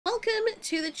welcome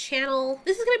to the channel.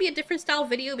 This is going to be a different style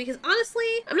video because honestly,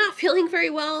 I'm not feeling very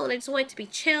well and I just want it to be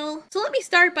chill. So let me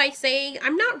start by saying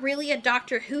I'm not really a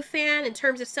Doctor Who fan in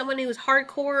terms of someone who's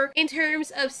hardcore, in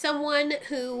terms of someone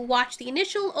who watched the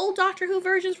initial old Doctor Who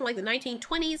versions from like the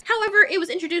 1920s. However, it was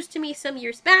introduced to me some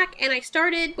years back and I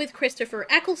started with Christopher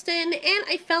Eccleston and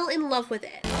I fell in love with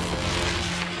it.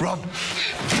 Run.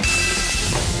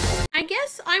 I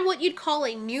guess I'm what you'd call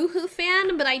a new Who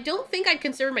fan, but I don't think I'd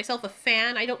consider myself a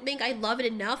fan. I don't think I love it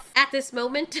enough at this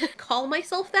moment to call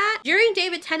myself that. During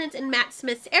David Tennant's and Matt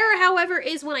Smith's era, however,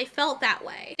 is when I felt that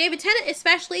way. David Tennant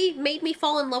especially made me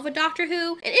fall in love with Doctor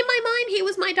Who, and in my mind, he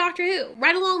was my Doctor Who.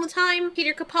 Right along the time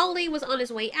Peter Capaldi was on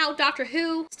his way out, Doctor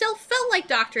Who still felt like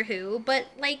Doctor Who, but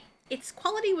like, its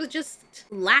quality was just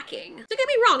lacking. Don't get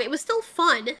me wrong, it was still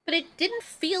fun, but it didn't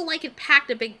feel like it packed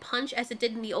a big punch as it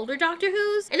did in the older Doctor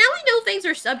Who's. And now we know things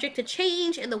are subject to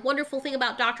change, and the wonderful thing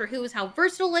about Doctor Who is how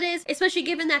versatile it is, especially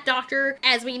given that Doctor,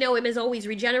 as we know him, is always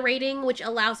regenerating, which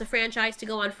allows the franchise to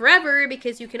go on forever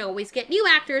because you can always get new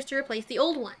actors to replace the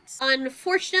old ones.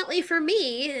 Unfortunately for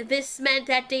me, this meant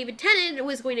that David Tennant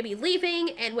was going to be leaving,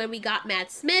 and when we got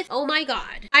Matt Smith, oh my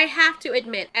god. I have to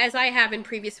admit, as I have in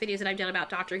previous videos that I've done about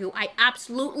Doctor Who, I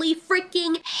absolutely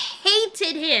freaking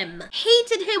hated him.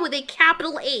 Hated him with a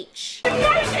capital H.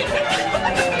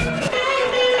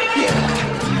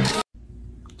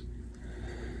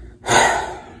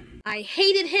 I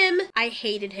hated him, I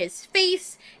hated his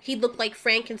face, he looked like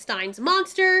Frankenstein's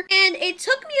monster, and it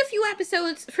took me a few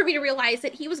episodes for me to realize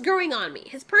that he was growing on me.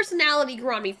 His personality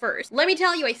grew on me first. Let me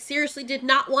tell you, I seriously did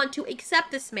not want to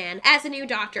accept this man as a new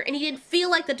Doctor, and he didn't feel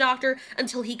like the Doctor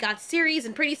until he got serious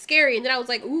and pretty scary, and then I was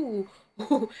like, ooh,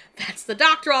 that's the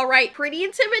Doctor, all right. Pretty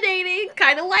intimidating.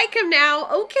 Kind of like him now.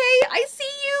 Okay, I see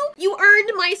you. You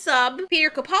earned my sub.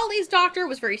 Peter Capaldi's Doctor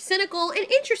was very cynical and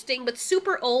interesting, but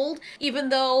super old, even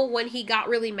though when he got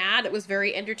really mad, it was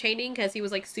very entertaining because he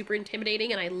was like super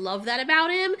intimidating, and I love that about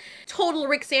him. Total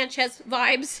Rick Sanchez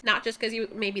vibes. Not just because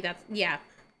maybe that's, yeah,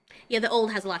 the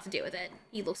old has a lot to do with it.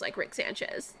 He looks like Rick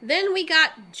Sanchez. Then we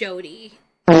got Jodie,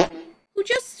 who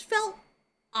just felt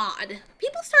odd.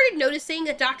 People started noticing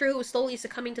that Doctor Who was slowly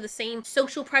succumbing to the same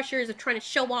social pressures of trying to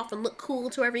show off and look cool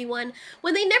to everyone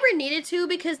when they never needed to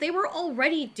because they were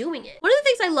already doing it. One of the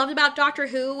things I loved about Doctor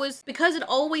Who was because it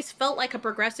always felt like a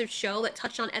progressive show that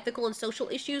touched on ethical and social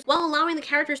issues while allowing the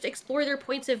characters to explore their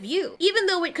points of view. Even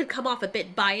though it could come off a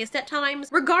bit biased at times,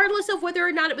 regardless of whether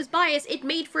or not it was biased, it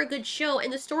made for a good show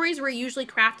and the stories were usually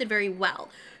crafted very well.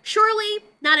 Surely,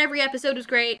 not every episode was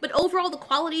great, but overall the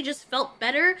quality just felt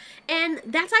better, and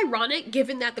that's ironic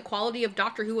given that the quality of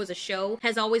Doctor Who as a show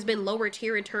has always been lower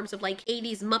tier in terms of like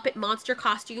 80s Muppet monster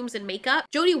costumes and makeup.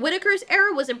 Jodie Whittaker's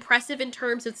era was impressive in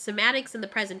terms of thematics and the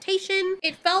presentation.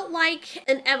 It felt like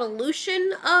an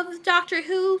evolution of Doctor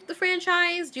Who, the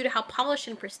franchise, due to how polished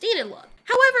and pristine it looked.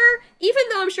 However, even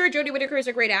though I'm sure Jodie Whittaker is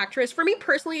a great actress, for me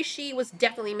personally, she was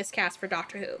definitely miscast for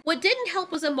Doctor Who. What didn't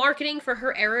help was the marketing for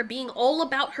her era being all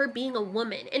about her being a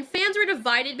woman, and fans were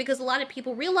divided because a lot of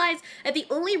people realized that the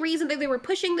only reason that they were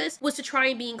pushing this was to try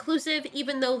and be inclusive,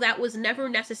 even though that was never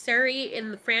necessary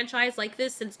in the franchise like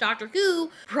this since Doctor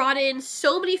Who brought in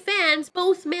so many fans,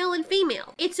 both male and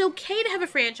female. It's okay to have a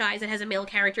franchise that has a male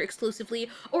character exclusively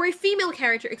or a female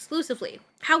character exclusively.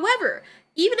 However,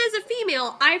 even as a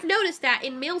female, I've noticed that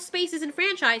in male spaces and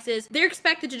franchises, they're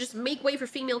expected to just make way for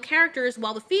female characters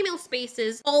while the female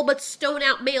spaces all but stone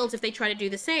out males if they try to do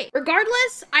the same.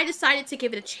 Regardless, I decided to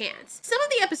give it a chance. Some of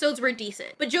the episodes were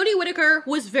decent, but Jodie Whittaker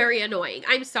was very annoying.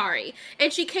 I'm sorry.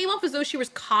 And she came off as though she was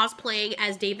cosplaying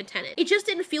as David Tennant. It just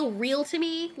didn't feel real to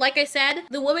me. Like I said,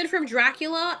 the woman from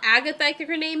Dracula, Agatha I think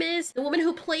her name is, the woman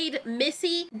who played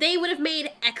Missy, they would have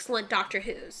made excellent Doctor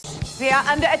Who's. They are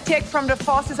under attack from the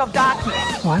forces of darkness.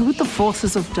 Why would the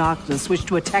forces of darkness wish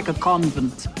to attack a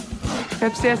convent?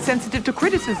 Perhaps they're sensitive to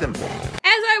criticism. As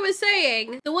I was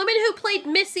saying, the woman who played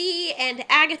Missy and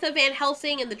Agatha Van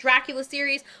Helsing in the Dracula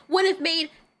series would have made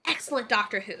excellent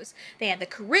Doctor Who's. They had the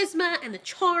charisma and the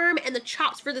charm and the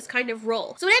chops for this kind of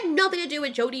role. So it had nothing to do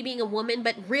with Jodie being a woman,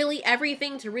 but really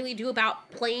everything to really do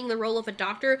about playing the role of a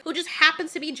doctor who just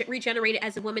happens to be regenerated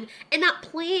as a woman and not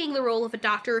playing the role of a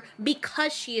doctor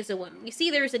because she is a woman. You see,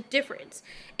 there's a difference.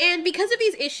 And because of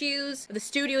these issues, the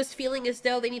studio is feeling as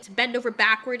though they need to bend over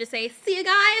backward to say, see you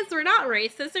guys, we're not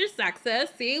racist or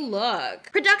sexist, see,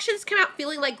 look. Productions come out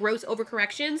feeling like gross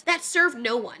overcorrections that serve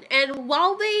no one. And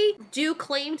while they do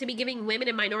claim to be giving women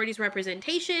and minorities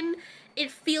representation,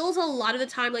 it feels a lot of the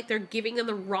time like they're giving them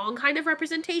the wrong kind of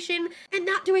representation and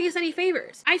not doing us any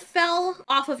favors. I fell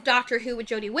off of Doctor Who with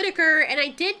Jodie Whittaker, and I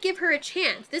did give her a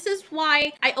chance. This is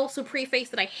why I also preface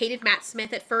that I hated Matt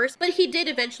Smith at first, but he did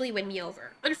eventually win me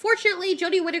over. Unfortunately,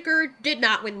 Jodie Whittaker did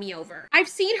not win me over. I've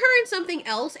seen her in something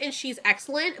else and she's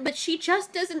excellent, but she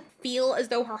just doesn't feel as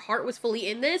though her heart was fully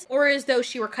in this or as though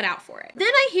she were cut out for it. Then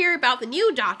I hear about the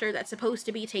new Doctor that's supposed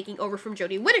to be taking over from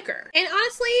Jodie Whittaker. And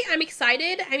honestly, I'm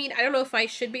excited. I mean, I don't know if I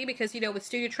should be because, you know, with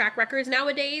studio track records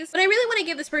nowadays, but I really want to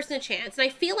give this person a chance. And I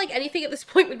feel like anything at this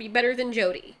point would be better than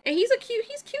Jodie. And he's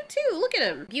cute too. Look at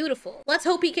him. Beautiful. Let's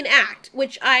hope he can act,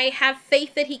 which I have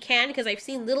faith that he can because I've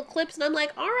seen little clips and I'm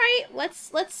like, all right,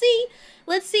 let's see.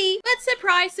 Let's see. But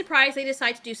surprise, they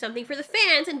decide to do something for the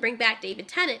fans and bring back David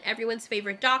Tennant, everyone's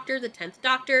favorite Doctor, the 10th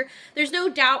Doctor. There's no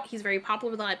doubt he's very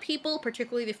popular with a lot of people,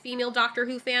 particularly the female Doctor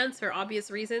Who fans for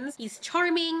obvious reasons. He's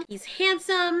charming, he's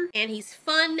handsome, and he's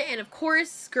fun, and of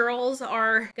course, girls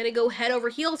are gonna go head over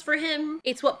heels for him.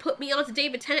 It's what put me onto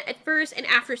David Tennant at first, and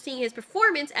after seeing his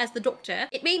performance as the Doctor,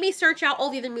 it made me search out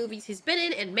all the other movies he's been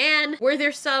in, and man, were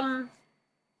there some...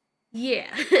 yeah.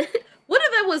 One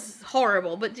of them was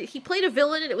horrible, but he played a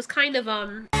villain and it was kind of,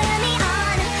 and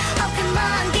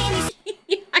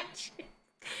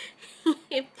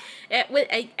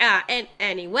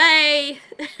anyway,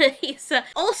 he's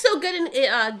also good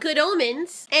in Good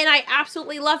Omens, and I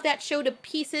absolutely love that show to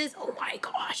pieces. Oh my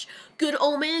gosh, Good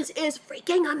Omens is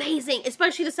freaking amazing,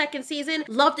 especially the second season.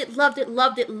 Loved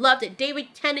it. David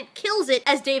Tennant kills it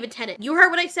as David Tennant. You heard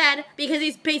what I said, because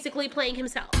he's basically playing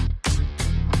himself.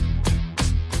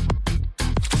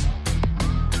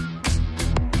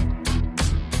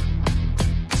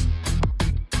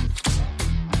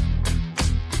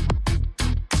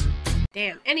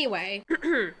 Damn. Anyway,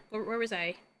 where was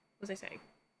I? What was I saying?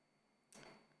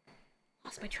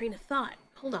 Lost my train of thought.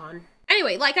 Hold on.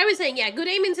 Anyway, like I was saying, yeah, Good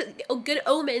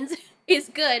Omens is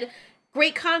good.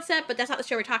 Great concept, but that's not the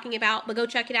show we're talking about, but go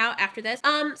check it out after this.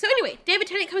 So anyway, David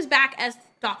Tennant comes back as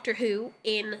Doctor Who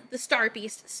in the Star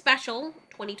Beast special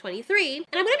 2023, and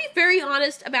I'm gonna be very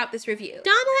honest about this review.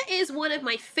 Donna is one of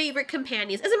my favorite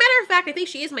companions. As a matter of fact, I think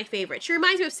she is my favorite. She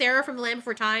reminds me of Sarah from The Land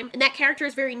Before Time, and that character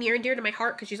is very near and dear to my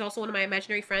heart because she's also one of my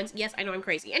imaginary friends. Yes, I know I'm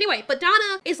crazy. Anyway, but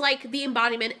Donna is like the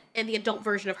embodiment and the adult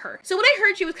version of her. So when I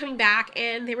heard she was coming back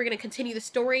and they were gonna continue the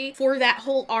story for that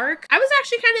whole arc, I was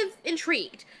actually kind of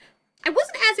intrigued. I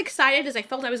wasn't as excited as I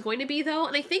felt I was going to be though,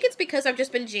 and I think it's because I've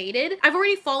just been jaded. I've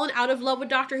already fallen out of love with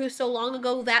Doctor Who so long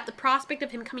ago that the prospect of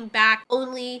him coming back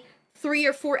only 3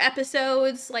 or 4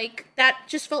 episodes, like, that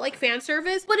just felt like fan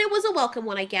service, but it was a welcome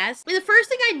one, I guess. And the first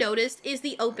thing I noticed is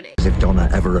the opening. If Donna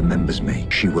ever remembers me,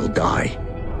 she will die.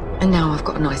 And now I've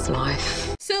got a nice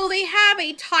life. So they have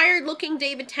a tired-looking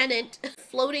David Tennant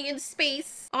floating in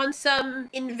space on some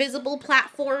invisible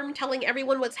platform telling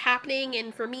everyone what's happening,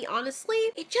 and for me, honestly,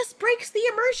 it just breaks the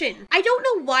immersion. I don't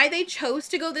know why they chose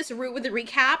to go this route with the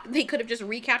recap. They could have just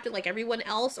recapped it like everyone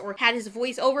else or had his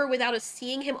voice over without us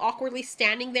seeing him awkwardly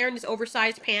standing there in his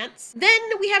oversized pants. Then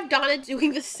we have Donna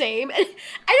doing the same, and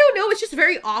I don't know, it's just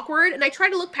very awkward, and I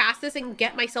tried to look past this and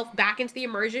get myself back into the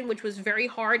immersion, which was very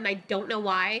hard, and I don't know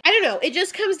why. I don't know, it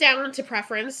just comes down to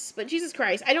preference, but Jesus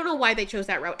Christ, I don't know why they chose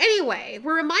that route. Anyway,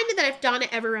 we're reminded that if Donna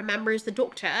ever remembers the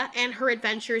Doctor and her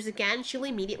adventures again, she'll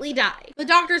immediately die. The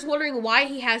Doctor's wondering why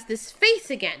he has this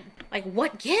face again. Like,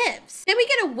 what gives? Then we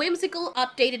get a whimsical,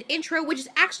 updated intro, which is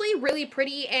actually really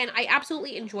pretty, and I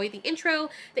absolutely enjoy the intro.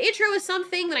 The intro is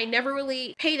something that I never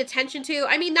really paid attention to.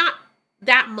 I mean, not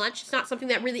that much. It's not something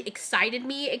that really excited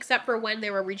me, except for when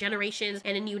there were regenerations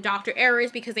and a new Doctor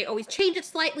eras, because they always change it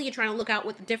slightly. You're trying to look out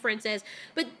what the difference is.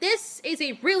 But this is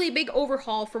a really big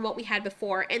overhaul from what we had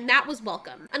before, and that was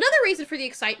welcome. Another reason for the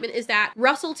excitement is that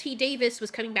Russell T Davies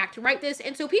was coming back to write this,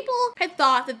 and so people had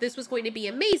thought that this was going to be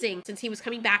amazing since he was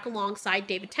coming back alongside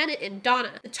David Tennant and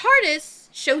Donna. The TARDIS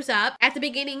shows up at the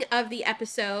beginning of the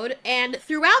episode, and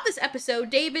throughout this episode,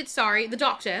 the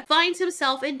Doctor, finds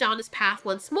himself in Donna's path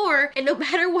once more, and no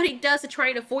matter what he does to try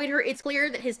and avoid her, it's clear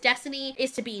that his destiny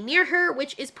is to be near her,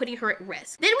 which is putting her at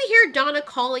risk. Then we hear Donna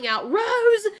calling out,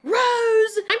 "Rose!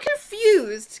 Rose!" I'm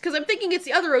confused, because I'm thinking it's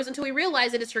the other Rose until we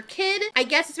realize that it's her kid. I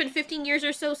guess it's been 15 years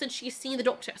or so since she's seen the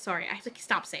Doctor. Sorry, I have to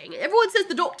stop saying it. Everyone says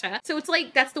the Doctor, so it's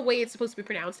like, that's the way it's supposed to be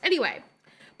pronounced. Anyway.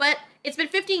 But it's been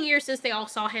 15 years since they all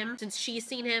saw him, since she's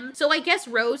seen him. So I guess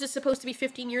Rose is supposed to be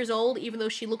 15 years old, even though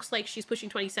she looks like she's pushing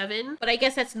 27. But I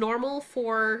guess that's normal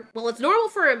for, well, it's normal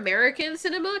for American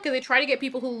cinema, because they try to get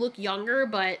people who look younger,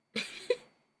 but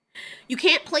you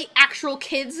can't play actual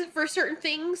kids for certain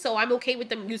things, so I'm okay with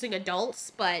them using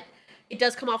adults, but it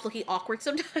does come off looking awkward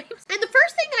sometimes. And the first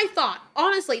first thing I thought,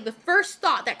 honestly, the first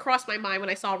thought that crossed my mind when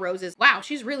I saw Rose is, wow,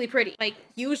 she's really pretty. Like,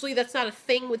 usually that's not a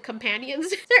thing with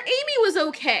companions. Amy was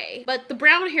okay, but the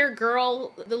brown hair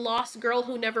girl, the lost girl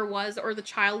who never was, or the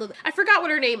child of, I forgot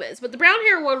what her name is, but the brown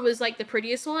hair one was like the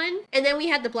prettiest one. And then we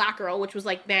had the black girl, which was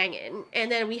like banging.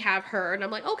 And then we have her, and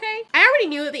I'm like, okay. I already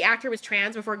knew that the actor was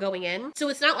trans before going in, so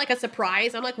it's not like a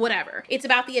surprise. I'm like, whatever. It's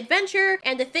about the adventure,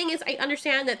 and the thing is, I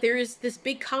understand that there's this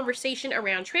big conversation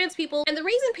around trans people, and the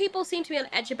reason people seem to be on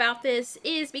edge about this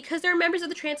is because there are members of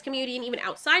the trans community, and even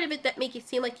outside of it, that make it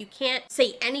seem like you can't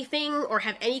say anything or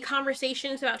have any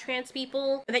conversations about trans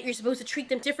people, and that you're supposed to treat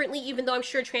them differently, even though I'm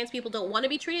sure trans people don't want to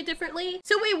be treated differently.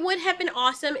 So it would have been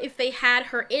awesome if they had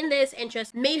her in this and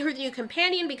just made her the new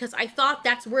companion, because I thought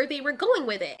that's where they were going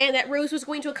with it, and that Rose was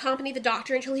going to accompany the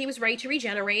Doctor until he was ready to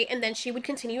regenerate, and then she would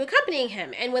continue accompanying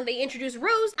him. And when they introduced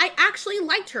Rose, I actually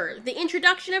liked her. The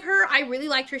introduction of her, I really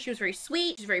liked her. She was very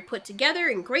sweet, she was very put together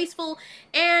and graceful,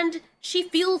 and she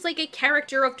feels like a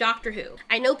character of Doctor Who.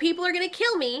 I know people are gonna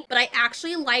kill me, but I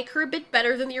actually like her a bit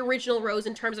better than the original Rose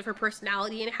in terms of her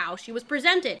personality and how she was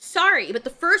presented. Sorry, but the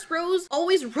first Rose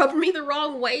always rubbed me the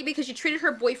wrong way because she treated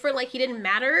her boyfriend like he didn't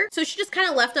matter. So she just kind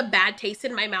of left a bad taste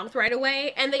in my mouth right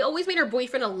away. And they always made her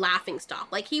boyfriend a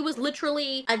laughingstock. Like, he was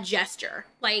literally a gesture.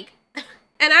 Like,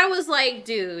 and I was like,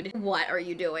 dude, what are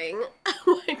you doing?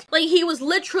 Like, he was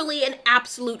literally an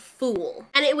absolute fool.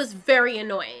 And it was very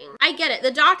annoying. I get it.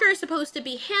 The Doctor is supposed to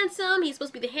be handsome. He's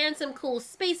supposed to be the handsome, cool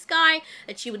space guy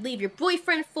that she would leave your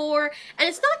boyfriend for. And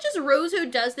it's not just Rose who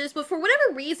does this, but for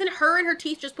whatever reason, her and her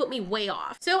teeth just put me way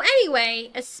off. So anyway,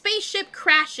 a spaceship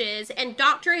crashes and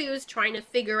Doctor Who is trying to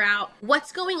figure out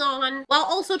what's going on while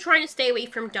also trying to stay away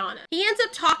from Donna. He ends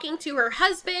up talking to her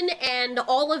husband, and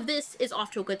all of this is off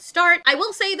to a good start. I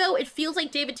will say though, it feels like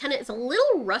David Tennant is a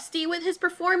little rusty with his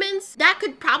performance. That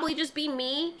could probably just be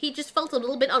me. He just felt a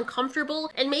little bit uncomfortable,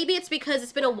 and maybe it's because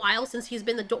it's been a while since he's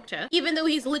been the Doctor, even though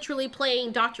he's literally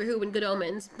playing Doctor Who in Good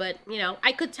Omens, but you know,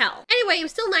 I could tell. Anyway, it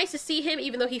was still nice to see him,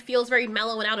 even though he feels very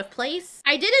mellow and out of place.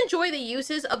 I did enjoy the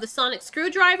uses of the sonic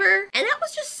screwdriver, and that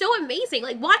was just so amazing.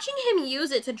 Like, watching him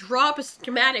use it to draw up a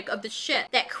schematic of the ship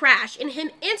that crashed and him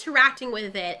interacting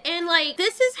with it, and like,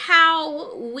 this is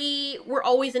how we were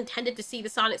always intended to see the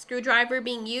sonic screwdriver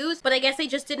being used, but I guess they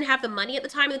just didn't have the money at the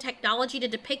time and the technology to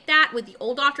depict that with the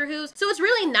old Doctor Who's. So it's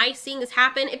really nice seeing this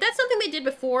happen. If that's something they did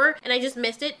before and I just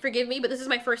missed it, forgive me, but this is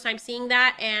my first time seeing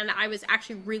that, and I was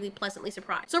actually really pleasantly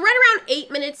surprised. So right around 8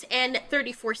 minutes and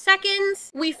 34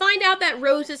 seconds, we find out that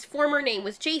Rose's former name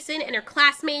was Jason, and her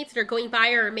classmates that are going by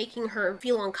her are making her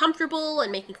feel uncomfortable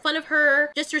and making fun of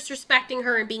her, just disrespecting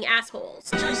her and being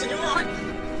assholes. Jason, you alright?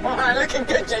 Alright, looking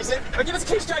good, Jason. Give us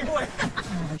a kiss, Jane boy.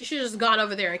 She should have just gone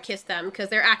over there and kissed them because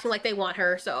they're acting like they want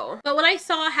her, so. But when I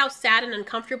saw how sad and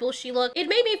uncomfortable she looked, it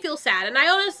made me feel sad, and I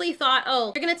honestly thought,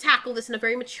 oh, they're gonna tackle this in a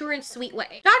very mature and sweet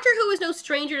way. Doctor Who is no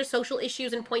stranger to social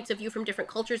issues and points of view from different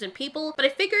cultures and people, but I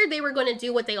figured they were going to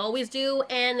do what they always do,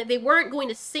 and they weren't going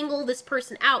to single this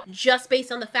person out just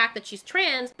based on the fact that she's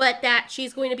trans, but that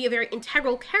she's going to be a very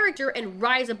integral character and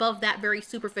rise above that very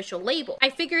superficial label.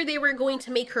 I figured they were going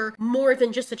to make her more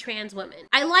than just a trans woman.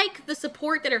 I like the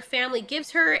support that her family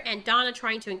gives her, and Donna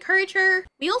trying to encourage her.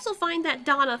 We also find that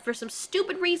Donna, for some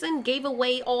stupid reason, gave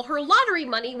away all her lottery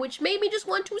money, which made me just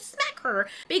want to smack her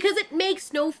because it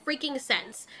makes no freaking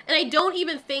sense. And I don't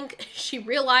even think she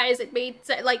realized it made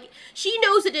sense. Like, she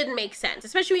knows it didn't make sense,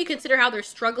 especially when you consider how they're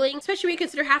struggling, especially when you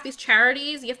consider half these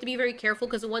charities. You have to be very careful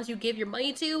because the ones you give your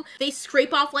money to, they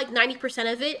scrape off like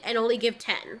 90% of it and only give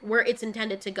 10 where it's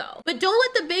intended to go. But don't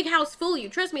let the big house fool you.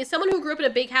 Trust me, as someone who grew up in a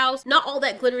big house, not all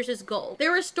that glitters is gold.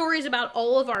 There are stories about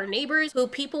all of our neighbors who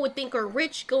people would think are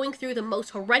rich, going through the most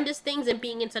horrendous things and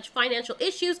being in such financial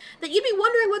issues that you'd be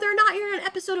wondering whether or not you're in an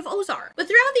episode of Ozark. But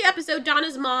throughout the episode,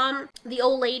 Donna's mom, the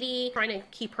old lady, trying to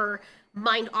keep her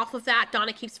mind off of that.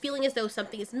 Donna keeps feeling as though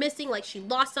something is missing, like she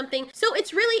lost something. So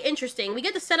it's really interesting. We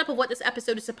get the setup of what this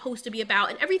episode is supposed to be about,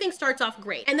 and everything starts off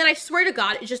great. And then I swear to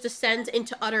God, it just descends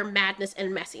into utter madness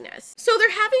and messiness. So they're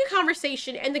having a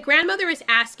conversation, and the grandmother is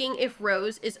asking if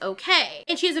Rose is okay.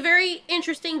 And she has a very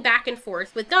interesting back and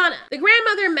forth with Donna. The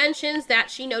grandmother mentions that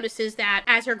she notices that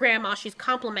as her grandma, she's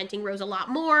complimenting Rose a lot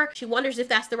more. She wonders if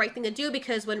that's the right thing to do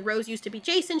because when Rose used to be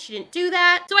Jason, she didn't do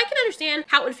that. So I can understand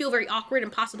how it would feel very awkward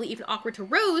and possibly even awkward awkward to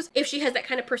Rose if she has that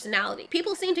kind of personality.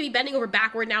 People seem to be bending over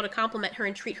backward now to compliment her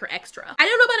and treat her extra. I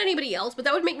don't know about anybody else, but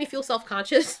that would make me feel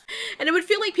self-conscious. And it would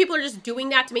feel like people are just doing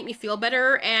that to make me feel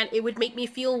better, and it would make me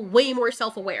feel way more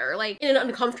self-aware, like in an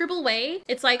uncomfortable way.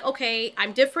 It's like, okay,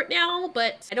 I'm different now,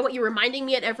 but I don't want you reminding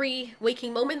me at every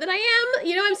waking moment that I am.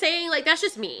 You know what I'm saying? Like, that's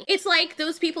just me. It's like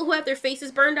those people who have their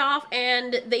faces burned off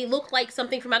and they look like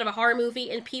something from out of a horror movie,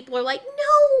 and people are like,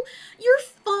 no, you're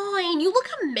fine. You look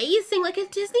amazing, like a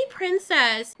Disney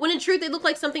princess. When in truth, they look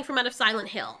like something from out of Silent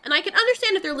Hill. And I can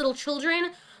understand if they're little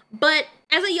children, but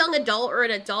as a young adult or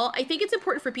an adult, I think it's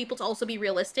important for people to also be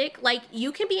realistic. Like,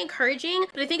 you can be encouraging,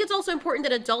 but I think it's also important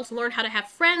that adults learn how to have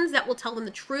friends that will tell them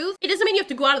the truth. It doesn't mean you have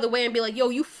to go out of the way and be like, yo,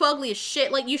 you fugly as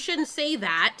shit. Like, you shouldn't say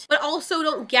that, but also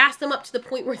don't gas them up to the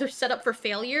point where they're set up for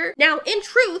failure. Now, in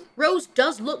truth, Rose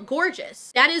does look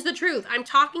gorgeous. That is the truth. I'm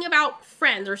talking about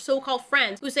friends or so-called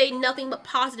friends who say nothing but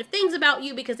positive things about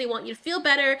you because they want you to feel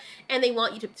better and they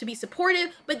want you to be supportive,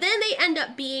 but then they end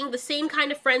up being the same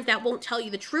kind of friends that won't tell you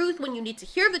the truth when you need to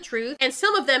hear the truth, and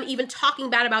some of them even talking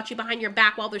bad about you behind your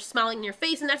back while they're smiling in your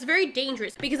face, and that's very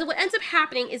dangerous because what ends up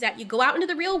happening is that you go out into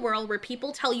the real world where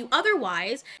people tell you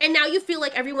otherwise, and now you feel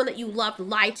like everyone that you loved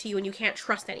lied to you and you can't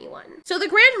trust anyone. So the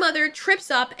grandmother trips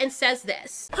up and says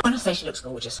this. I want to say she looks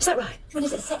gorgeous. Is that right? When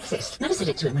is it sexist? Never said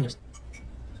it to him when he was...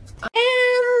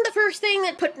 And the first thing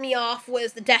that put me off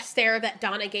was the death stare that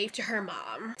Donna gave to her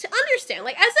mom. To understand,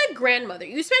 like, as a grandmother,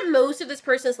 you spend most of this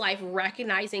person's life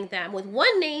recognizing them with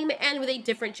one name and with a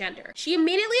different gender. She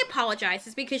immediately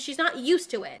apologizes because she's not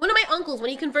used to it. One of my uncles, when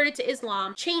he converted to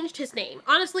Islam, changed his name.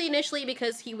 Honestly, initially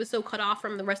because he was so cut off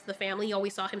from the rest of the family, he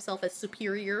always saw himself as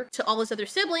superior to all his other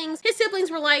siblings. His siblings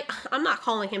were like, I'm not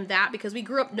calling him that because we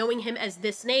grew up knowing him as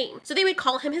this name. So they would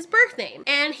call him his birth name,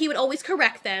 and he would always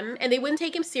correct them, and they wouldn't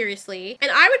take him seriously. And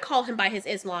I would call him by his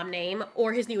Islam name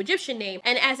or his new Egyptian name.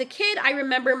 And as a kid, I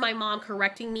remember my mom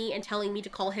correcting me and telling me to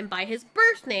call him by his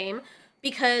birth name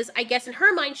because I guess in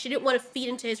her mind, she didn't want to feed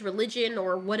into his religion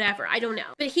or whatever. I don't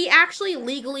know. But he actually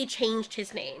legally changed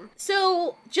his name.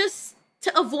 So just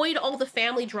to avoid all the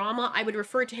family drama, I would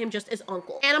refer to him just as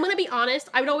uncle. And I'm gonna be honest,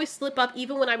 I would always slip up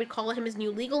even when I would call him his new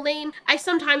legal name. I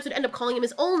sometimes would end up calling him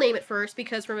his old name at first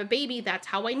because from a baby, that's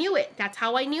how I knew it. That's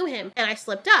how I knew him. And I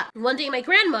slipped up. One day, my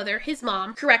grandmother, his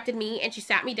mom, corrected me and she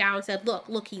sat me down and said,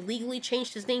 look, he legally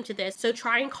changed his name to this, so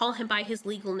try and call him by his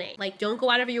legal name. Like, don't go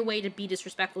out of your way to be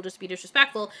disrespectful, just be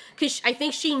disrespectful, because I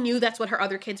think she knew that's what her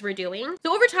other kids were doing.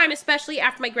 So over time, especially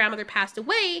after my grandmother passed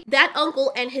away, that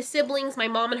uncle and his siblings, my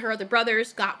mom and her other brothers,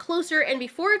 got closer, and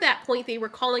before that point, they were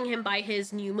calling him by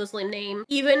his new Muslim name.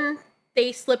 Even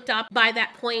they slipped up by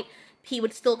that point, he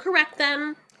would still correct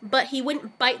them, but he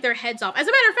wouldn't bite their heads off. As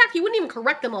a matter of fact, he wouldn't even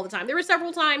correct them all the time. There were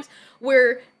several times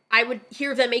where I would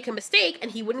hear them make a mistake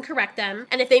and he wouldn't correct them.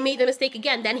 And if they made the mistake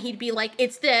again, then he'd be like,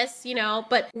 it's this, you know,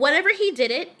 but whenever he did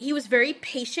it, he was very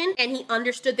patient and he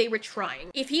understood they were trying.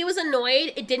 If he was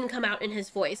annoyed, it didn't come out in his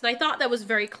voice. And I thought that was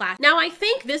very classy. Now, I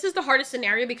think this is the hardest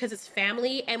scenario because it's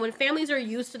family. And when families are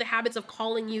used to the habits of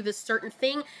calling you this certain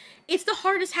thing, it's the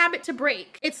hardest habit to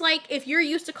break. It's like if you're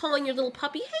used to calling your little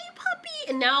puppy, hey puppy,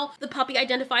 and now the puppy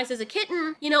identifies as a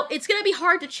kitten, you know, it's gonna be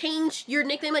hard to change your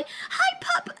nickname like, hi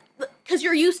pup, because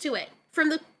you're used to it. From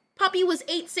the puppy was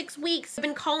 6 weeks, I've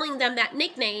been calling them that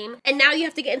nickname, and now you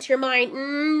have to get into your mind,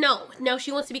 no,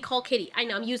 she wants to be called Kitty. I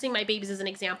know, I'm using my babies as an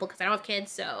example because I don't have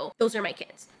kids, so those are my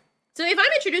kids. So if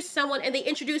I'm introduced to someone and they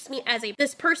introduce me as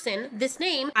this person, this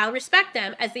name, I'll respect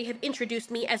them as they have introduced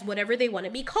me as whatever they want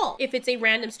to be called. If it's a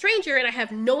random stranger and I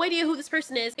have no idea who this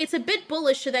person is, it's a bit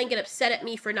bullish to then get upset at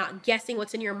me for not guessing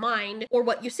what's in your mind or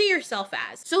what you see yourself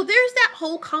as. So there's that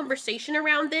whole conversation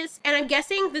around this, and I'm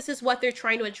guessing this is what they're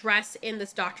trying to address in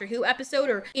this Doctor Who episode,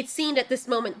 or it seemed at this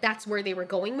moment that's where they were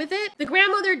going with it. The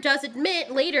grandmother does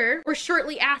admit later, or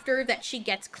shortly after, that she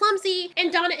gets clumsy, and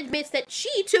Donna admits that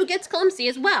she too gets clumsy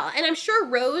as well. And I'm sure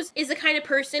Rose is the kind of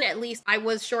person, at least I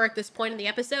was sure at this point in the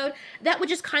episode, that would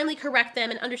just kindly correct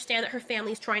them and understand that her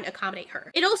family's trying to accommodate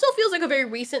her. It also feels like a very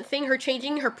recent thing, her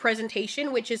changing her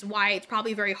presentation, which is why it's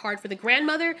probably very hard for the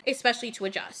grandmother, especially to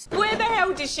adjust. Where the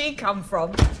hell did she come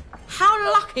from?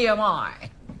 How lucky am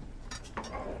I?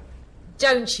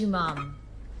 Don't you, Mum?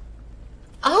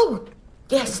 Oh,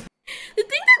 yes. The thing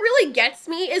that really gets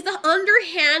me is the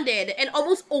underhanded and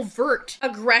almost overt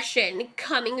aggression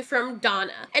coming from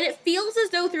Donna. And it feels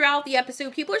as though throughout the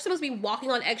episode, people are supposed to be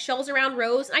walking on eggshells around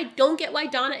Rose. And I don't get why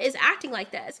Donna is acting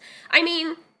like this. I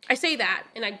mean, I say that,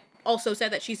 and I also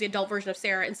said that she's the adult version of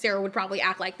Sarah, and Sarah would probably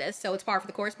act like this, so it's par for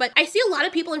the course. But I see a lot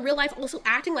of people in real life also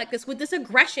acting like this with this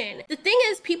aggression. The thing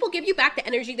is, people give you back the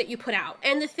energy that you put out.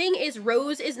 And the thing is,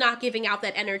 Rose is not giving out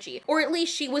that energy, or at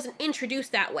least she wasn't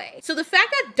introduced that way. So the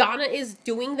fact that Donna is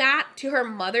doing that to her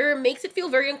mother makes it feel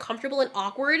very uncomfortable and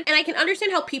awkward, and I can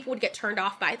understand how people would get turned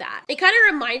off by that. It kind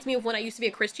of reminds me of when I used to be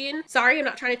a Christian. Sorry, I'm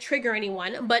not trying to trigger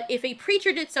anyone, but if a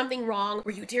preacher did something wrong,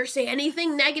 where you dare say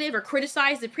anything negative or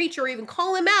criticize the preacher or even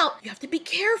call him out, you have to be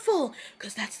careful,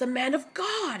 because that's the man of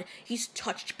God. He's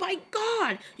touched by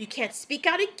God. You can't speak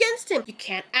out against him. You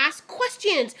can't ask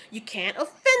questions. You can't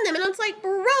offend them. And it's like,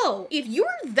 bro, if you're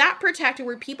that protected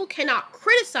where people cannot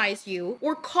criticize you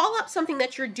or call up something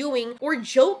that you're doing or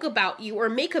joke about you or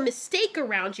make a mistake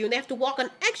around you and they have to walk on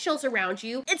eggshells around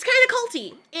you, it's kind of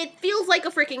culty. It feels like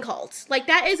a freaking cult. Like,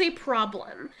 that is a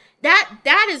problem.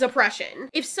 That is oppression.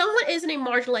 If someone is in a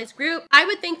marginalized group, I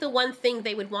would think the one thing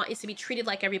they would want is to be treated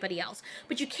like everybody else.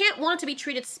 But you can't want to be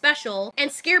treated special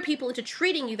and scare people into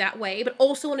treating you that way, but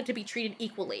also want it to be treated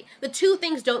equally. The two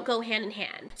things don't go hand in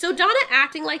hand. So Donna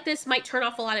acting like this might turn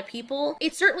off a lot of people.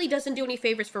 It certainly doesn't do any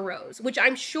favors for Rose, which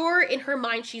I'm sure in her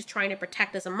mind she's trying to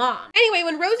protect as a mom. Anyway,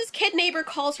 when Rose's kid neighbor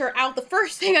calls her out, the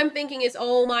first thing I'm thinking is,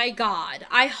 oh my God,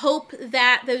 I hope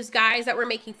that those guys that were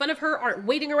making fun of her aren't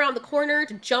waiting around the corner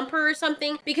to jump her or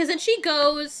something, because then she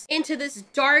goes into this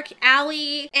dark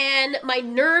alley and my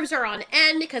nerves are on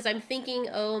end because I'm thinking,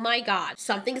 oh my God,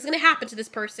 something's gonna happen to this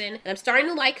person, and I'm starting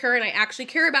to like her and I actually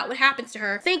care about what happens to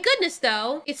her. Thank goodness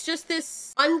though, it's just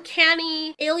this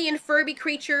uncanny alien Furby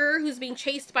creature who's being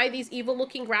chased by these evil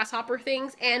looking grasshopper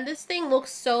things, and this thing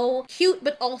looks so cute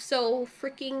but also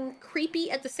freaking creepy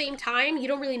at the same time. You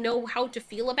don't really know how to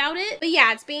feel about it, but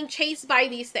yeah, it's being chased by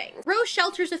these things. Rose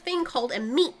shelters a thing called a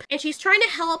meep, and she's trying to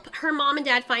help her mom and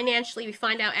dad financially. We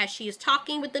find out as she is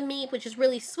talking with the meep, which is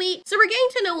really sweet. So we're getting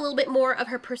to know a little bit more of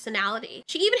her personality.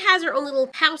 She even has her own little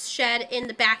house shed in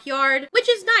the backyard, which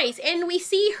is nice, and we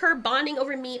see her bonding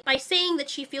over meep by saying that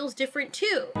she feels different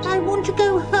too. I want to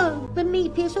go home. The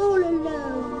meep is all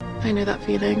alone. I know that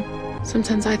feeling.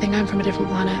 Sometimes I think I'm from a different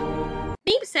planet.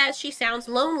 Meep says she sounds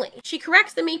lonely. She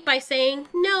corrects the meep by saying,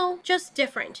 no, just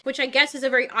different, which I guess is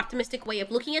a very optimistic way of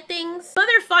looking at things.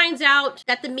 Mother finds out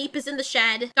that the meep is in the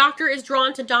shed. Doctor is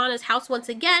drawn to Donna's house once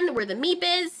again, where the meep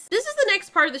is. This is the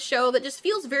next part of the show that just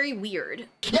feels very weird.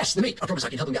 Yes, the meat. I promise I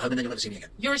can help him get home and then you'll never see me again.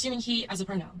 You're assuming he as a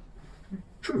pronoun.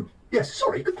 True. Yes,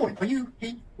 sorry, good point. Are you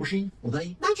he or she or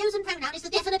they? My chosen pronoun is the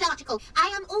definite article. I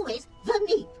am always the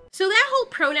meep. So that whole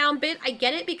pronoun bit, I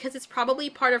get it because it's probably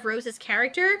part of Rose's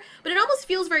character, but it almost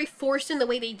feels very forced in the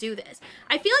way they do this.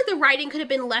 I feel like the writing could have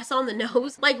been less on the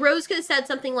nose. Like, Rose could have said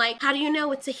something like, how do you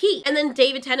know it's a he? And then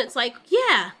David Tennant's like,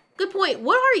 yeah, good point.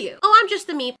 What are you? Oh, I'm just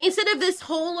the meep. Instead of this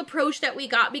whole approach that we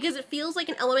got, because it feels like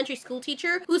an elementary school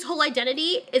teacher whose whole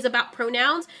identity is about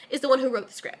pronouns is the one who wrote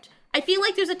the script. I feel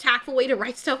like there's a tactful way to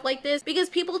write stuff like this because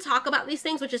people talk about these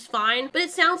things, which is fine, but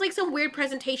it sounds like some weird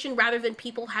presentation rather than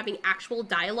people having actual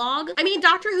dialogue. I mean,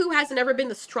 Doctor Who has never been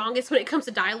the strongest when it comes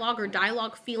to dialogue or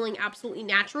dialogue feeling absolutely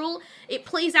natural. It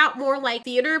plays out more like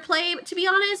theater play, to be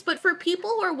honest, but for people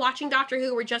who are watching Doctor Who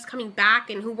who are just coming back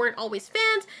and who weren't always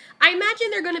fans, I imagine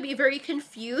they're going to be very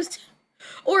confused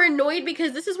or annoyed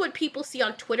because this is what people see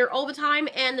on Twitter all the time,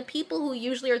 and the people who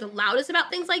usually are the loudest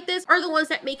about things like this are the ones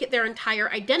that make it their entire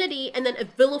identity and then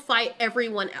vilify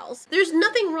everyone else. There's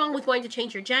nothing wrong with wanting to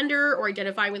change your gender or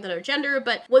identifying with another gender,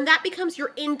 but when that becomes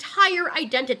your entire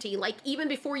identity, like even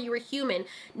before you were human,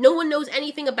 no one knows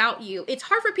anything about you, it's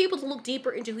hard for people to look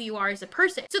deeper into who you are as a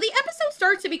person. So the episode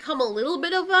starts to become a little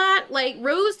bit of that. Like,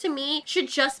 Rose to me should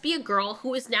just be a girl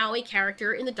who is now a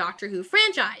character in the Doctor Who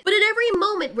franchise. But at every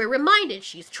moment we're reminded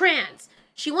she's trans.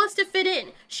 She wants to fit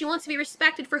in. She wants to be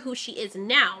respected for who she is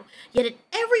now. Yet at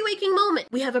every waking moment,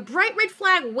 we have a bright red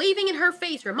flag waving in her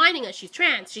face, reminding us she's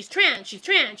trans, she's trans, she's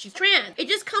trans, she's trans. It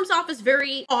just comes off as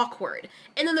very awkward.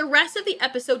 And then the rest of the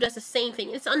episode does the same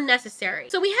thing. It's unnecessary.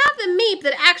 So we have the meep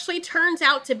that actually turns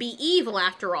out to be evil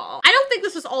after all. I don't think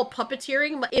this is all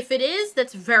puppeteering, but if it is,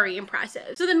 that's very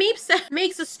impressive. So the meep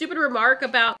makes a stupid remark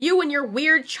about you and your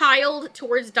weird child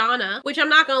towards Donna, which I'm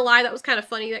not gonna lie, that was kind of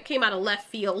funny. That came out of left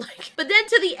field. But then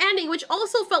to the ending, which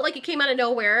also felt like it came out of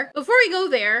nowhere. Before we go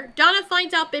there, Donna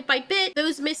finds out bit by bit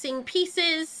those missing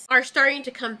pieces are starting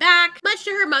to come back, much to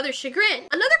her mother's chagrin.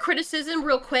 Another criticism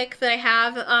real quick that I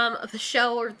have of the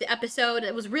show or the episode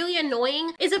that was really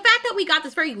annoying is the fact that we got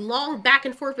this very long back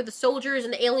and forth with the soldiers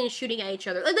and the aliens shooting at each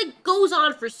other. Like, that goes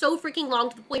on for so freaking long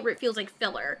to the point where it feels like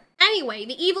filler. Anyway,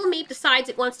 the evil Meep decides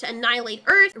it wants to annihilate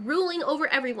Earth, ruling over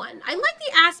everyone. I like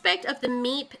the aspect of the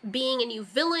Meep being a new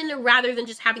villain rather than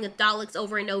just having the Daleks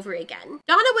over and over again.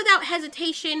 Donna, without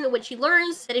hesitation, when she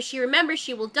learns that if she remembers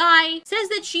she will die, says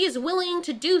that she is willing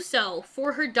to do so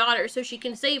for her daughter so she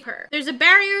can save her. There's a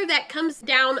barrier that comes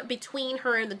down between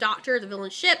her and the Doctor, the villain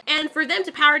ship, and for them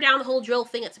to power down the whole drill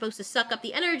thing that's supposed to suck up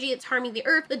the energy that's harming the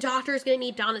Earth, the Doctor is going to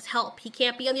need Donna's help. He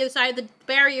can't be on the other side of the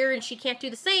barrier and she can't do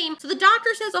the same. So the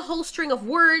Doctor says a whole string of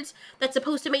words that's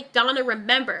supposed to make Donna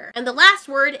remember. And the last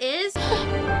word is...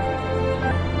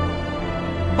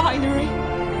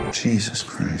 Binary. Jesus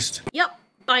Christ. Yep,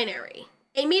 binary.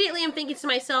 Immediately I'm thinking to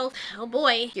myself, oh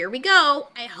boy, here we go.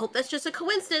 I hope that's just a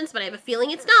coincidence, but I have a feeling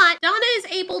it's not. Donna is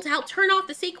able to help turn off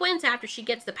the sequence after she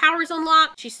gets the powers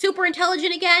unlocked. She's super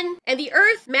intelligent again, and the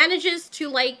Earth manages to,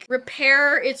 like,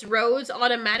 repair its roads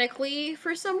automatically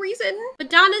for some reason. But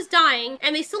Donna's dying,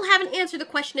 and they still haven't answered the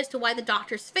question as to why the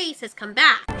Doctor's face has come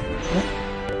back.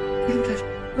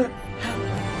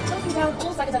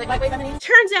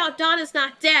 Turns out Donna's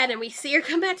not dead, and we see her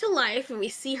come back to life, and we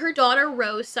see her daughter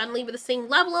Rose suddenly with the same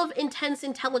level of intense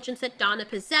intelligence that Donna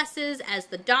possesses as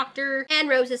the Doctor, and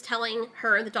Rose is telling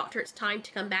her and the Doctor it's time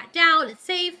to come back down, it's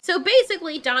safe. So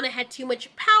basically, Donna had too much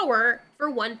power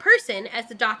for one person, as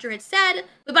the Doctor had said,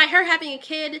 but by her having a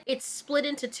kid, it's split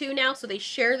into two now, so they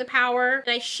share the power.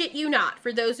 And I shit you not,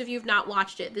 for those of you who've not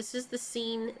watched it, this is the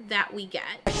scene that we get.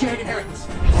 Shared inheritance.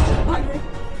 Binary.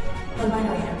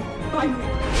 Binary.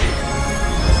 Binary.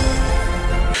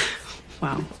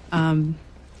 Wow.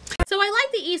 So I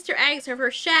like the Easter eggs of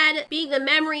her shed being the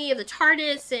memory of the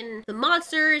TARDIS and the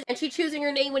monsters, and she choosing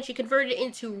her name when she converted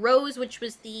into Rose, which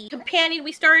was the companion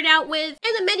we started out with,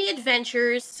 and the many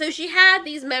adventures. So she had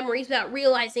these memories without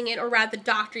realizing it, or rather the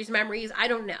Doctor's memories, I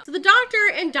don't know. So the Doctor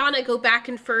and Donna go back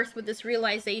and forth with this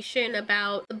realization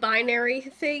about the binary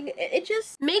thing. It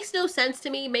just makes no sense to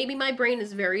me. Maybe my brain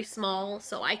is very small,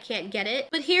 so I can't get it.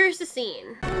 But here's the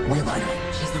scene. We're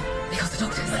binary. She's not. Because the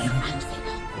Doctor's male and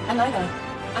female. And I know.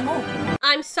 I'm all.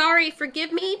 I'm sorry,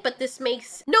 forgive me, but this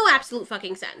makes no absolute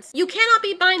fucking sense. You cannot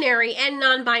be binary and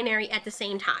non-binary at the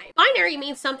same time. Binary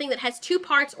means something that has two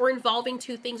parts or involving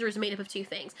two things or is made up of two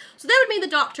things. So that would mean the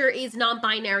Doctor is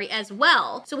non-binary as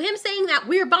well. So him saying that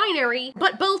we're binary,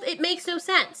 but both, it makes no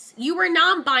sense. You are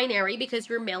non-binary because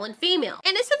you're male and female.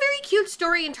 And it's a very cute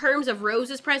story in terms of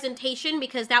Rose's presentation,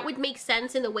 because that would make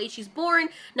sense in the way she's born,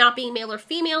 not being male or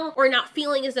female, or not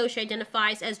feeling as though she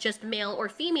identifies as just male or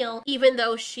female, even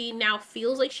though she now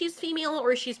feels like she's female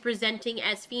or she's presenting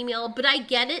as female. But I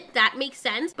get it, that makes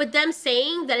sense. But them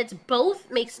saying that it's both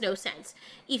makes no sense.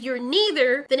 If you're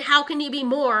neither, then how can you be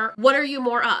more? What are you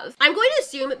more of? I'm going to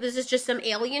assume that this is just some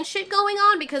alien shit going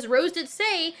on, because Rose did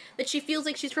say that she feels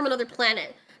like she's from another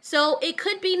planet. So it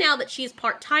could be now that she's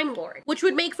part Time Lord, which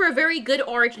would make for a very good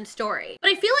origin story.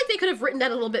 But I feel like they could have written that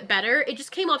a little bit better. It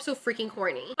just came off so freaking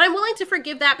corny. But I'm willing to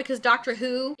forgive that because Doctor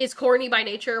Who is corny by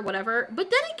nature or whatever. But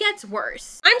then it gets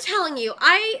worse. I'm telling you,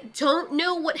 I don't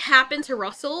know what happened to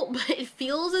Russell, but it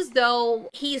feels as though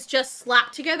he's just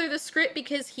slapped together the script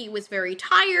because he was very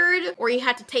tired, or he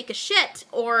had to take a shit,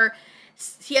 or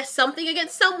he has something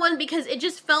against someone, because it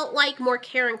just felt like more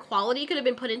care and quality could have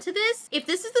been put into this. If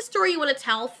this is the story you want to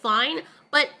tell, fine,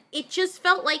 but it just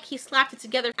felt like he slapped it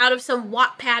together out of some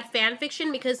Wattpad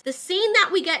fanfiction, because the scene that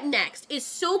we get next is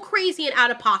so crazy and out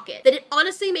of pocket that it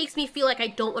honestly makes me feel like I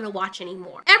don't want to watch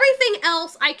anymore. Everything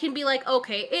else I can be like,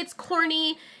 okay, it's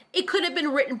corny, it could have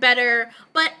been written better,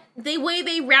 but the way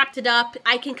they wrapped it up,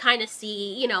 I can kind of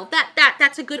see, you know,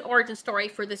 that's a good origin story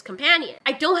for this companion.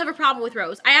 I don't have a problem with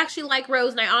Rose. I actually like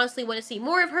Rose, and I honestly want to see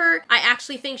more of her. I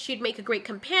actually think she'd make a great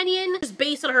companion, just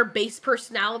based on her base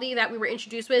personality that we were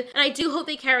introduced with, and I do hope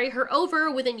they carry her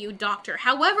over with a new Doctor.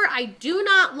 However, I do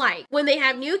not like when they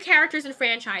have new characters in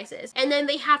franchises, and then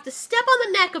they have to step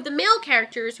on the neck of the male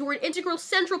characters who were an integral,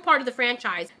 central part of the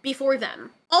franchise before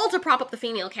them, all to prop up the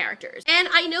female characters. And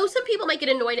I know some people might get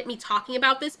annoyed at me talking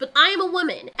about this, but I am a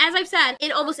woman. As I've said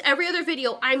in almost every other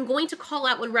video, I'm going to call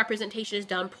out when representation is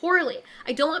done poorly.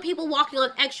 I don't want people walking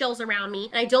on eggshells around me,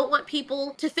 and I don't want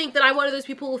people to think that I'm one of those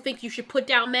people who think you should put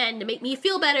down men to make me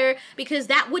feel better, because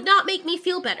that would not make me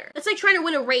feel better. That's like trying to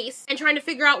win a race and trying to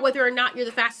figure out whether or not you're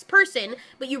the fastest person,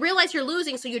 but you realize you're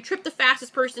losing, so you trip the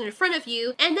fastest person in front of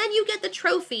you, and then you get the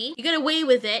trophy, you get away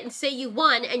with it and say you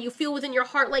won, and you feel within your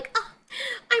heart like, oh,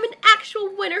 I'm an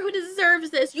actual winner who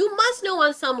deserves this. You must know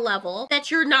on some level that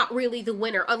you're not really the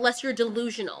winner unless you're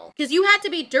delusional, because you had to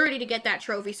be dirty to get that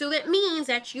trophy. So that means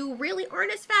that you really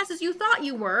aren't as fast as you thought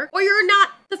you were, or you're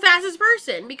not the fastest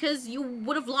person because you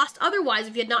would have lost otherwise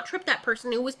if you had not tripped that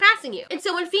person who was passing you. And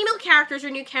so when female characters or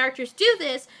new characters do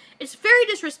this, it's very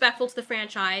disrespectful to the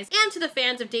franchise and to the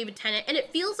fans of David Tennant, and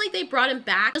it feels like they brought him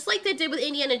back just like they did with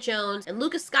Indiana Jones and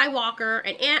Lucas Skywalker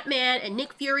and Ant-Man and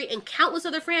Nick Fury and countless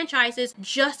other franchises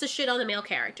just to shit on the male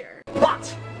character.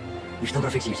 But we've still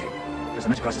got to fix you two. Because the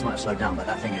meta crisis might have slowed down, but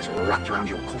that thing is wrapped around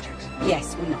your cortex.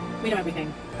 Yes, we know. We know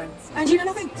everything. And you know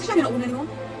nothing. She's not a woman anymore.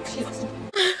 She's lost.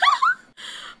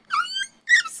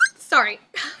 Sorry.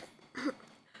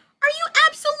 Are you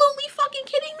absolutely fucking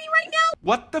kidding me right now?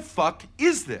 What the fuck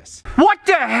is this? What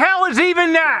the hell is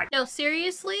even that? No,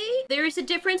 seriously? There is a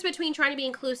difference between trying to be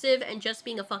inclusive and just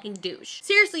being a fucking douche.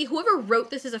 Seriously, whoever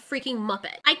wrote this is a freaking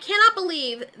Muppet. I cannot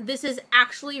believe this is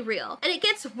actually real. And it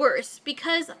gets worse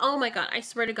because, oh my god, I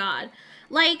swear to God.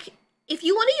 Like, if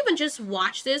you want to even just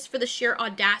watch this for the sheer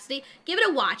audacity, give it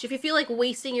a watch if you feel like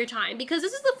wasting your time, because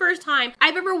this is the first time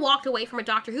I've ever walked away from a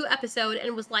Doctor Who episode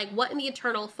and was like, what in the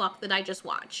eternal fuck did I just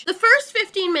watch? The first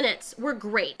 15 minutes were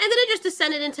great, and then it just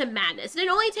descended into madness, and it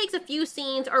only takes a few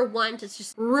scenes or one to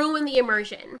just ruin the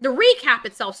immersion. The recap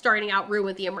itself starting out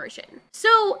ruined the immersion.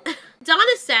 So, Donna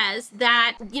says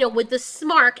that, you know, with the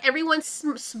smark, everyone's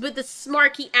with the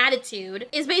smarky attitude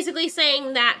is basically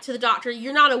saying that to the Doctor,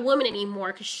 you're not a woman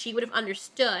anymore, because she would have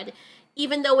understood,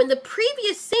 even though in the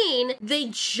previous scene, they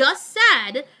just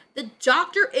said the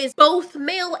Doctor is both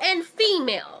male and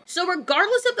female. So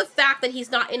regardless of the fact that he's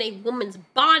not in a woman's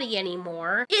body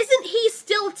anymore, isn't he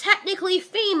still technically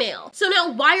female? So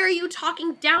now why are you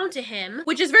talking down to him?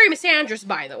 Which is very misandrous,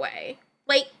 by the way.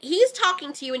 Like, he's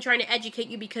talking to you and trying to educate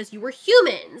you because you were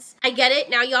humans. I get it.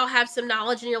 Now y'all have some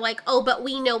knowledge and you're like, oh, but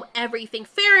we know everything.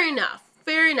 Fair enough.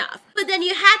 Fair enough. But then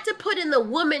you had to put in the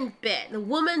woman bit, the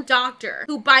woman doctor,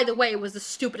 who, by the way, was the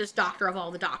stupidest doctor of all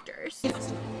the doctors.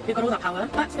 We've got all that power,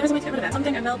 but there is a way to get rid of it.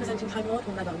 Something a male-presenting Time Lord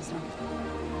will never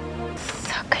understand.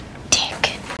 Suck a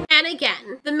dick. And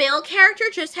again, the male character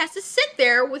just has to sit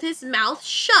there with his mouth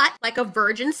shut like a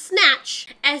virgin snatch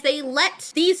as they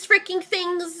let these freaking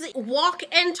things walk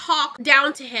and talk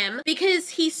down to him because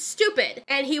he's stupid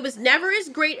and he was never as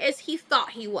great as he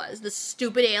thought he was, the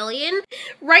stupid alien.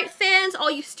 Right, fans? All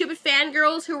you stupid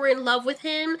fangirls who were in love with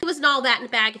him? He wasn't all that in a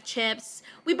bag of chips.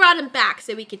 We brought him back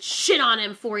so we could shit on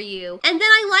him for you. And then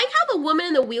I like how the woman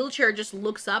in the wheelchair just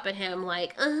looks up at him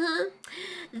like,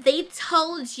 they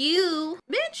told you,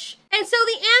 bitch. And so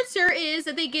the answer is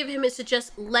that they give him is to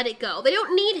just let it go. They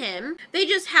don't need him. They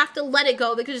just have to let it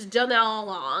go. They could have just done that all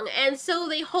along. And so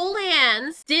they hold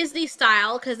hands, Disney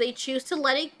style, because they choose to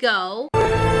let it go.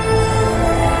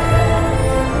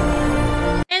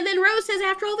 And then Rose says,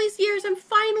 after all these years, I'm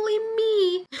finally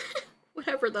me.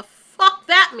 Whatever the fuck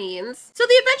that means. So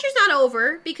the adventure's not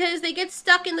over because they get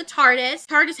stuck in the TARDIS.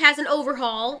 TARDIS has an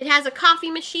overhaul. It has a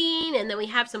coffee machine, and then we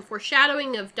have some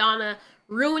foreshadowing of Donna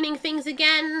ruining things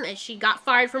again as she got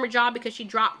fired from her job because she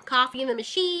dropped coffee in the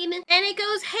machine. And it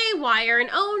goes haywire, and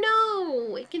oh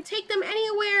no, it can take them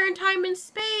anywhere in time and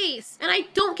space. And I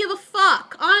don't give a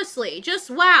fuck, honestly, just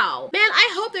wow. Man,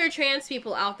 I hope there are trans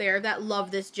people out there that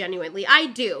love this genuinely. I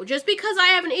do. Just because I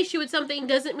have an issue with something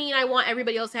doesn't mean I want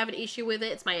everybody else to have an issue with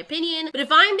it. It's my opinion. But if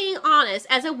I'm being honest,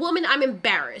 as a woman, I'm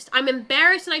embarrassed. I'm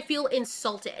embarrassed and I feel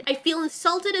insulted. I feel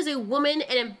insulted as a woman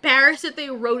and embarrassed that they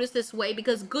wrote us this way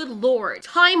because good lord,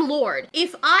 Time Lord.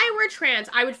 If I were trans,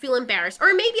 I would feel embarrassed.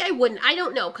 Or maybe I wouldn't. I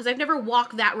don't know, because I've never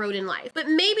walked that road in life. But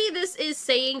maybe this is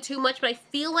saying too much, but I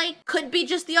feel like could be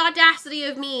just the audacity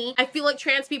of me. I feel like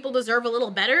trans people deserve a little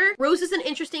better. Rose is an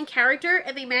interesting character,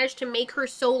 and they managed to make her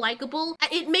so likable.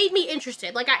 It made me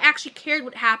interested. Like, I actually cared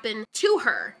what happened to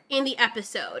her in the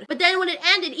episode. But then when it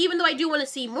ended, even though I do want to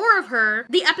see more of her,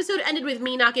 the episode ended with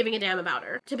me not giving a damn about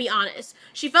her, to be honest.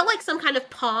 She felt like some kind of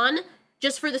pawn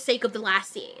just for the sake of the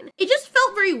last scene. It just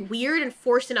felt very weird and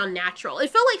forced and unnatural. It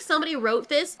felt like somebody wrote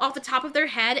this off the top of their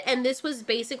head and this was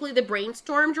basically the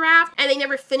brainstorm draft and they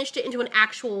never finished it into an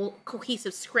actual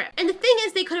cohesive script. And the thing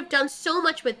is, they could have done so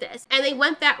much with this and they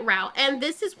went that route, and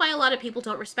this is why a lot of people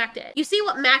don't respect it. You see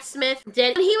what Matt Smith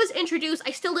did? When he was introduced,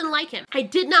 I still didn't like him. I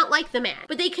did not like the man,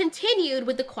 but they continued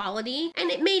with the quality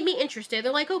and it made me interested.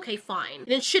 They're like, okay, fine.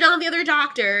 He didn't shit on the other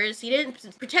doctors. He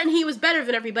didn't pretend he was better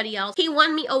than everybody else. He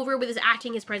won me over with his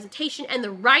acting, his presentation, and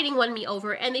the writing won me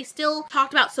over, and they still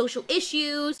talked about social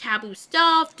issues, taboo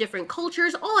stuff, different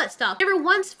cultures, all that stuff. Never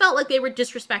once felt like they were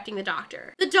disrespecting the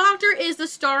Doctor. The Doctor is the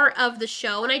star of the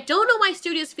show, and I don't know why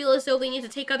studios feel as though they need to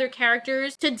take other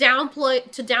characters to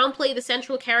downplay the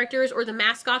central characters or the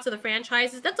mascots of the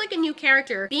franchises. That's like a new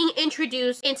character being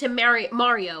introduced into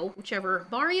Mario,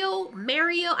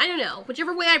 I don't know.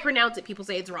 Whichever way I pronounce it, people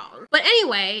say it's wrong. But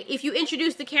anyway, if you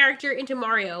introduce the character into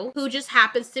Mario, who just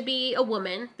happens to be a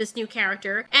woman, this new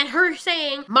character, and her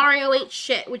saying Mario ain't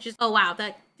shit, which is, oh wow,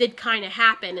 that did kind of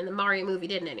happen in the Mario movie,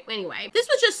 didn't it? Anyway, this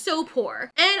was just so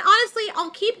poor. And honestly,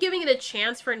 I'll keep giving it a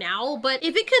chance for now, but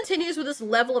if it continues with this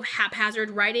level of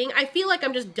haphazard writing, I feel like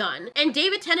I'm just done. And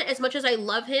David Tennant, as much as I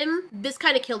love him, this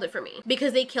kind of killed it for me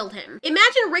because they killed him.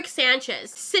 Imagine Rick Sanchez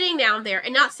sitting down there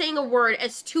and not saying a word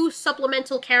as two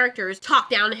supplemental characters talk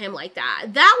down to him like that.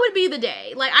 That would be the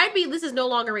day. Like, this is no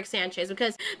longer Rick Sanchez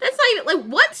because that's not even, like,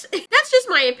 what? That's just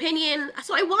my opinion.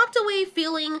 So I walked away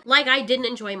feeling like I didn't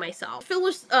enjoy myself.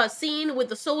 Phyllis scene with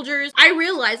the soldiers, I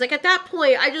realized, like, at that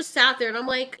point, I just sat there and I'm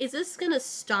like, is this gonna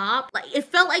stop? Like, it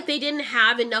felt like they didn't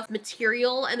have enough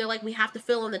material and they're like, we have to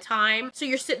fill in the time. So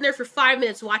you're sitting there for 5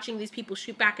 minutes watching these people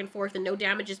shoot back and forth and no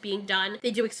damage is being done.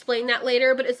 They do explain that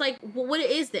later, but it's like, well, what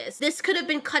is this? This could have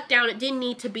been cut down. It didn't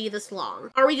need to be this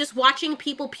long. Are we just watching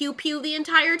people pew pew the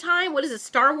entire time? What is it,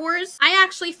 Star Wars? I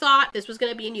actually thought this was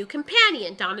gonna be a new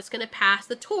companion. Donna's gonna pass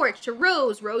the torch to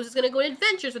Rose. Rose is gonna go on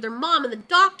adventures with her mom and the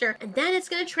doctor, and then it's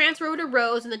gonna transfer over to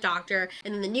Rose and the doctor,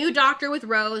 and then the new doctor with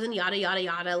Rose, and yada yada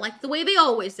yada, like the way they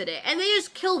always did it. And they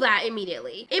just kill that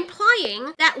immediately,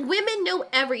 implying that women know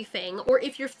everything, or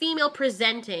if you're female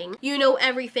presenting, you know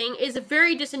everything, is a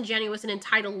very disingenuous and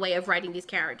entitled way of writing these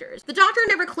characters. The doctor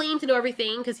never claimed to know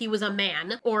everything because he was a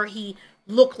man, or he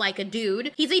look like a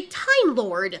dude. He's a Time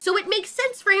Lord, so it makes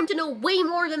sense for him to know way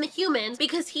more than the humans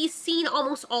because he's seen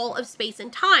almost all of space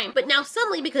and time. But now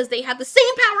suddenly, because they have the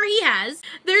same power he has,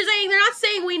 they're not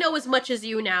saying we know as much as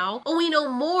you now, or we know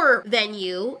more than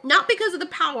you, not because of the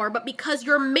power, but because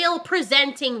you're male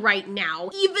presenting right now,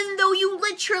 even though you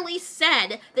literally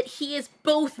said that he is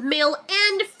both male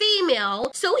and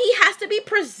female, so he has to be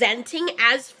presenting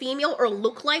as female or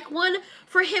look like one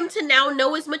for him to now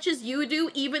know as much as you do,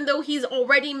 even though he's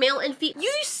already male and female.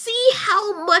 You see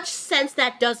how much sense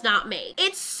that does not make.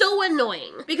 It's so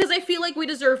annoying because I feel like we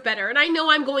deserve better. And I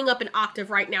know I'm going up an octave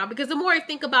right now because the more I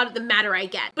think about it, the madder I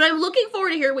get. But I'm looking forward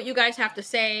to hear what you guys have to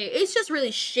say. It's just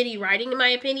really shitty writing in my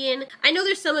opinion. I know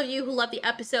there's some of you who love the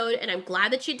episode and I'm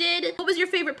glad that you did. What was your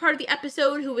favorite part of the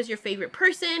episode? Who was your favorite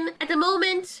person? At the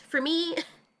moment, for me,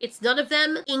 it's none of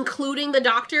them, including the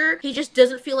doctor. He just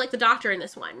doesn't feel like the doctor in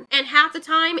this one. And half the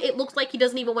time, it looks like he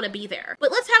doesn't even want to be there.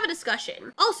 But let's have a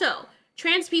discussion. Also,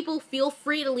 trans people, feel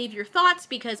free to leave your thoughts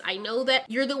because I know that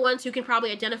you're the ones who can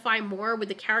probably identify more with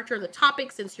the character and the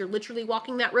topic since you're literally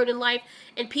walking that road in life.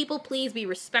 And people, please be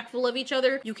respectful of each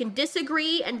other. You can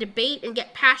disagree and debate and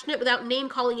get passionate without name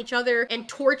calling each other and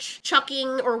torch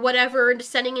chucking or whatever and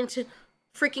descending into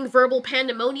freaking verbal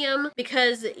pandemonium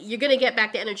because you're gonna get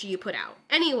back the energy you put out.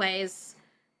 Anyways,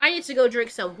 I need to go drink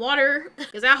some water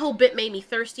because that whole bit made me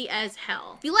thirsty as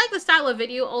hell. If you like the style of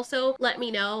video, also let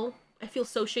me know. I feel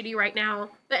so shitty right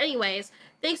now. But anyways,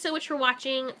 thanks so much for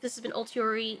watching. This has been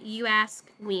Ultiori. You ask,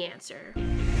 we answer.